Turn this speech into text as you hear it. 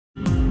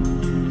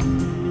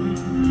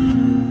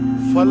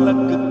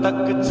फलक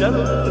तक चल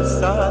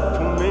साथ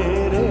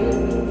मेरे,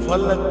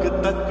 फलक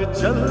तक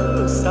चल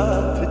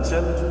साथ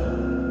चल,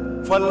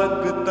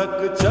 फलक तक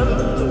चल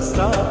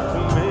साथ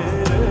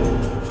मेरे,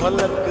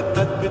 फलक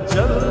तक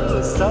चल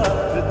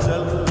साथ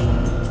चल।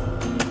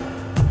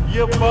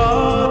 ये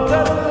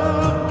बादल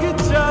की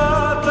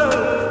चादर,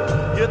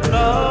 ये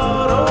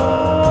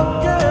तारों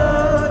के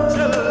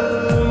आंचल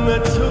में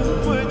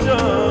छुप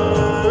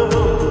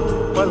जाऊं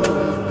पल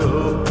दो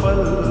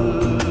पल।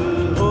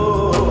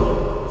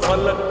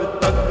 फलक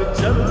तक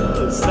चल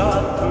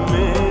साथ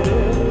मेरे,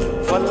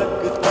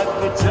 फलक तक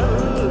चल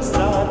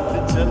साथ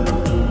चल।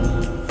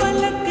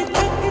 फलक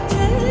तक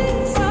चल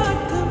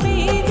साथ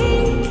मेरे,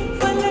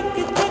 फलक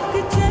तक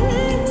चल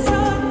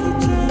साथ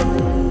चल।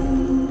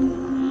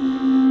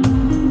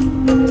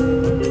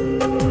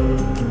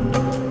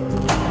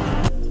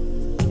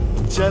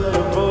 चल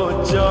वो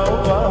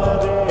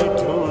चौबारे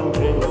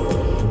ढूंढे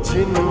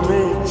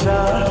जिनमें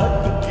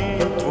चाहत की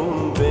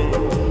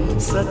बूंदें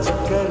सच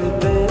कर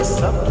दे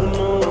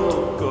सपनों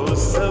को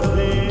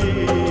सभी।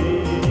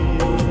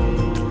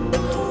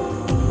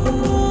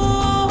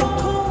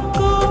 आँखों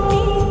को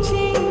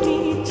नीचे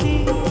नीचे,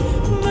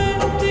 मैं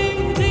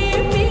तेरे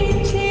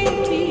पीछे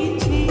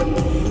पीछे,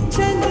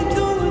 चल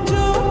तू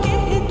जो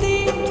कह दे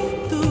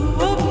तू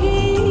अभी।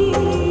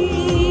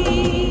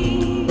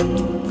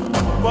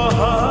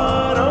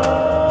 बहारों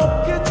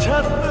के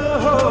छत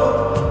हो,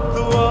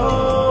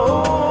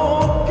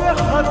 दुआओं के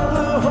खत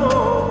हो,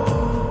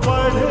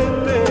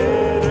 पढ़ते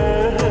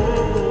रहने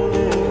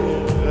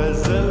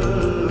गजल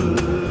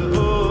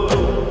हो।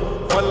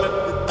 फलक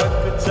तक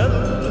चल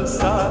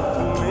साथ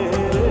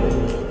मेरे,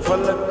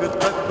 फलक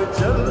तक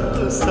चल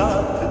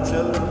साथ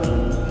चल,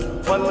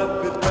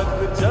 फलक तक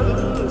चल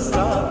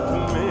साथ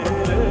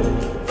मेरे,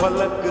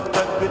 फलक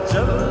तक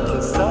चल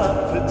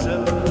साथ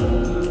चल।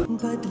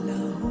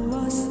 बदला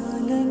हुआ सा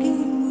लगे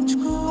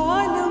मुझको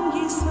आलम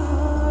ये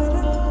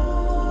सारा,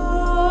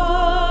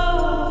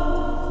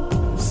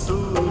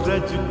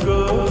 सूरज को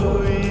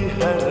हुई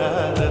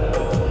हरारत,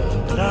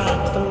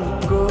 रातों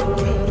को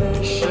करे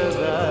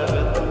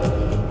शरारत,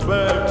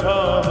 बैठा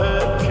है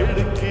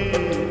खिड़की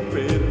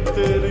पे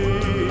तेरी।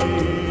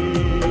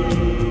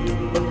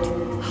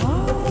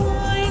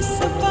 हाँ इस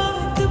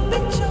बात पे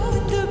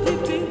चाँद भी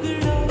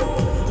बिगड़ा,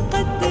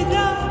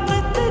 कतरा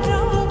कतरा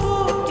वो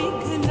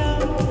पिघला,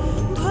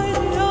 भर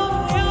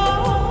आया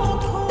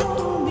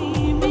आँखों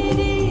में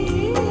मेरी।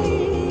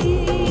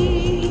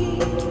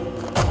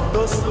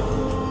 तो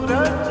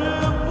सूरज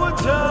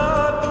बुझा